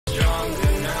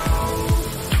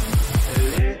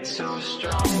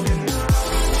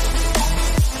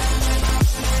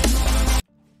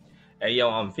Hey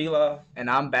yo, I'm Fila. And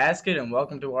I'm Basket, and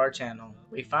welcome to our channel.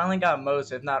 We finally got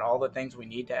most, if not all, the things we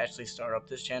need to actually start up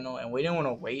this channel, and we didn't want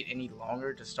to wait any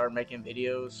longer to start making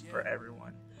videos for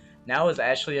everyone. Now is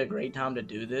actually a great time to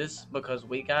do this because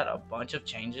we got a bunch of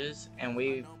changes, and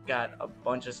we got a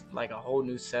bunch of, like, a whole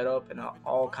new setup and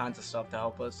all kinds of stuff to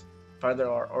help us further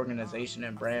our organization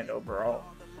and brand overall.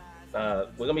 We're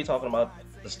gonna be talking about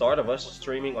the start of us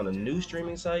streaming on a new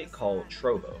streaming site called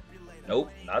Trovo.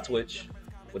 Nope, not Twitch.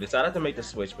 We decided to make the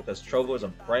switch because Trovo is a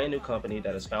brand new company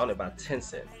that is founded by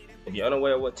Tencent. If you're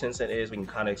unaware of what Tencent is, we can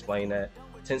kind of explain that.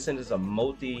 Tencent is a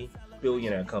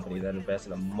multi-billionaire company that invests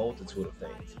in a multitude of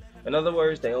things. In other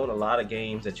words, they own a lot of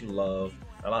games that you love,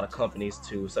 a lot of companies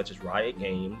too, such as Riot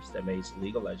Games that makes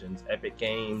League of Legends, Epic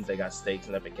Games, they got stakes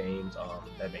in Epic Games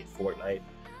that made Fortnite,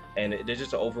 and they're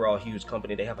just an overall huge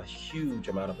company. They have a huge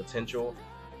amount of potential.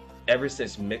 Ever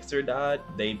since Mixer died,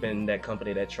 they've been that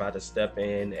company that tried to step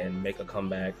in and make a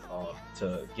comeback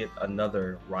to get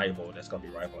another rival that's going to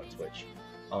be rivaling Twitch.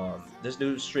 This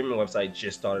new streaming website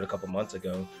just started a couple months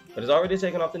ago, but it's already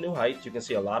taken off the new heights. You can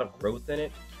see a lot of growth in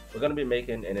it. We're going to be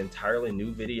making an entirely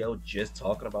new video just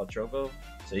talking about Trovo,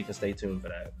 so you can stay tuned for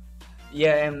that.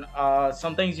 Yeah, and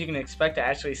some things you can expect to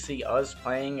actually see us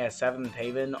playing at Seventh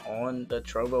Haven on the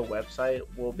Trovo website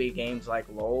will be games like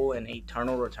LoL and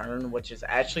Eternal Return, which is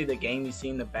actually the game you see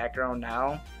in the background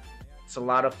now. It's a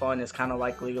lot of fun. It's kind of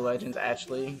like League of Legends,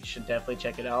 actually. You should definitely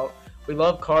check it out. We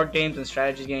love card games and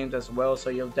strategy games as well, so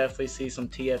you'll definitely see some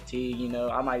TFT. You know,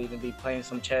 I might even be playing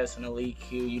some chess in a League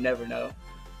Q. You never know.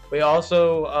 We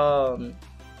also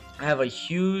have a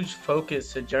huge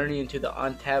focus to journey into the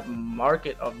untapped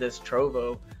market of this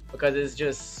Trovo because it's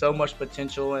just so much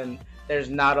potential and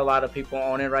there's not a lot of people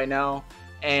on it right now.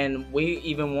 And we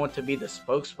even want to be the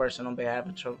spokesperson on behalf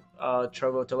of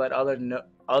Trovo to let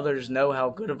others know how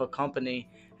good of a company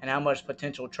and how much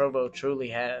potential Trovo truly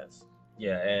has.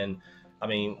 Yeah, and I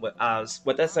mean, with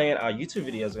that saying, our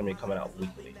YouTube videos are gonna be coming out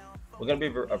weekly. We're gonna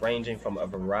be arranging from a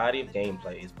variety of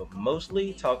gameplays, but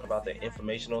mostly talking about the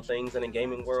informational things in the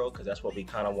gaming world, because that's what we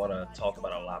kind of want to talk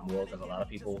about a lot more. Because a lot of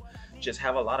people just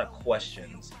have a lot of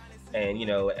questions, and you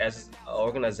know, as an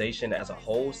organization as a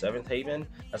whole, Seventh Haven,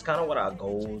 that's kind of what our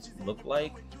goals look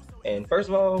like. And first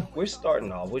of all, we're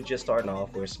starting off. We're just starting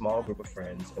off. We're a small group of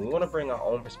friends, and we want to bring our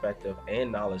own perspective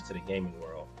and knowledge to the gaming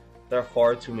world. There are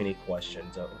far too many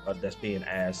questions that's being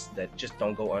asked that just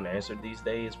don't go unanswered these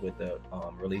days with the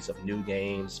release of new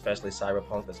games, especially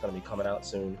Cyberpunk that's going to be coming out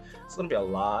soon. It's going to be a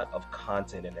lot of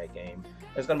content in that game.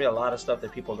 There's going to be a lot of stuff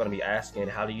that people are going to be asking,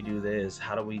 how do you do this?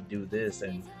 How do we do this?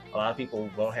 And a lot of people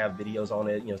won't have videos on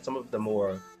it. You know, some of the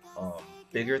more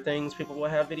bigger things people will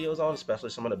have videos on, especially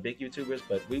some of the big YouTubers,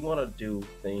 but we want to do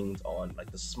things on like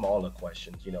the smaller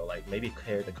questions, you know, like maybe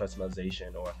character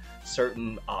customization or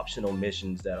certain optional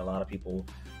missions that a lot of people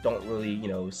don't really, you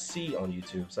know, see on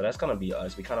YouTube. So that's going to be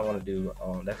us. We kind of want to do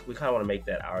that. We kind of want to make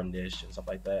that our niche and stuff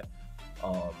like that.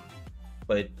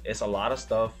 But it's a lot of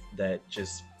stuff that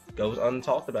just goes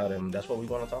untalked about, and that's what we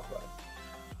want to talk about.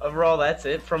 Overall, that's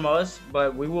it from us,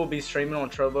 but we will be streaming on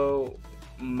Trovo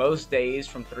most days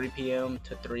from 3 p.m.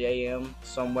 to 3 a.m.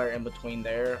 somewhere in between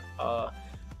there.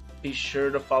 Be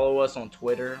sure to follow us on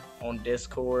Twitter, on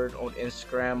Discord, on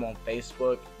Instagram, on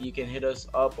Facebook. You can hit us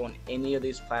up on any of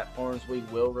these platforms. We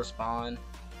will respond.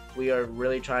 We are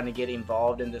really trying to get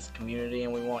involved in this community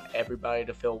and we want everybody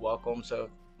to feel welcome. So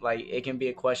like it can be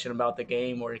a question about the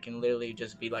game or it can literally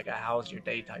just be like a how's your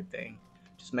day type thing.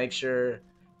 Just make sure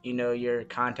you know you're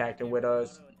contacting with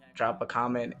us. Drop a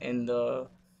comment in the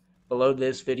below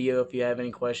this video if you have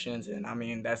any questions. And I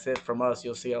mean, that's it from us.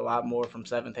 You'll see a lot more from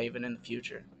Seventh Haven in the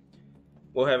future.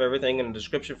 We'll have everything in the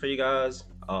description for you guys.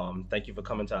 Thank you for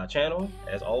coming to our channel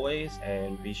as always,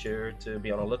 and be sure to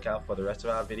be on the lookout for the rest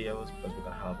of our videos because we're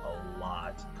gonna have a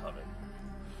lot coming.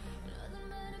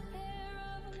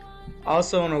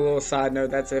 Also, on a little side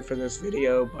note, that's it for this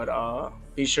video, but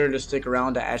be sure to stick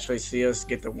around to actually see us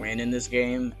get the win in this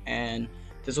game. And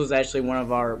this was actually one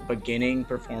of our beginning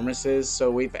performances, so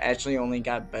we've actually only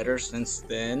got better since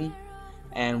then,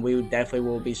 and we definitely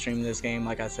will be streaming this game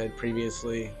like I said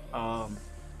previously.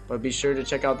 But be sure to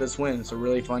check out this win. It's a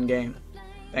really fun game.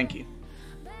 Thank you.